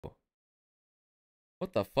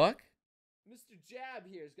What the fuck? Mr. Jab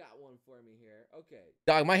here's got one for me here. Okay.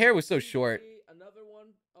 Dog, my hair was so short. Another one.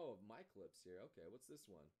 Oh, my clips here. Okay, what's this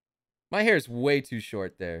one? My hair is way too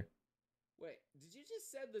short there. Wait, did you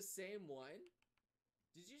just said the same one?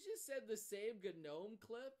 Did you just said the same GNOME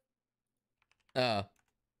clip?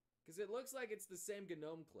 Because it looks like it's the same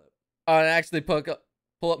GNOME clip. Oh, and actually pull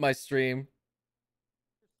up my stream.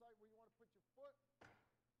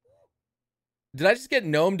 Did I just get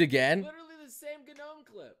gnomed again? Literally the same GNOME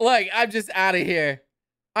clip. Like, I'm just out of here.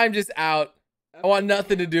 I'm just out. I want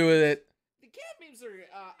nothing to do with it. The cam memes are,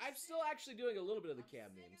 I'm still actually doing a little bit of the cam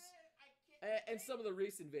memes. And some of the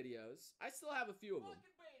recent videos. I still have a few of them.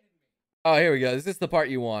 Oh, here we go. Is this the part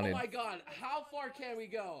you wanted? Oh my god, how far can we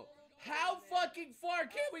go? How fucking far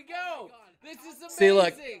can we go? This is amazing. See,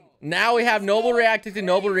 look, now we have Noble reacting to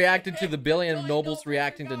Noble reacting to the billion of Nobles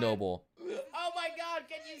reacting to Noble. Oh my god,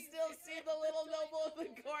 can you still see the little Noble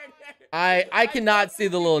in the corner? I cannot see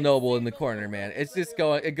the little Noble in the corner, man. It's just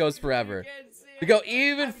going, it goes forever. We go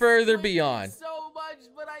even further beyond. So much,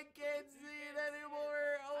 but I can't see it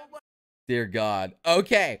anymore. Oh my. Dear God.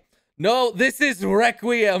 Okay. No, this is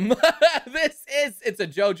Requiem. It's a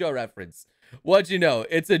JoJo reference. What'd you know?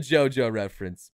 It's a JoJo reference.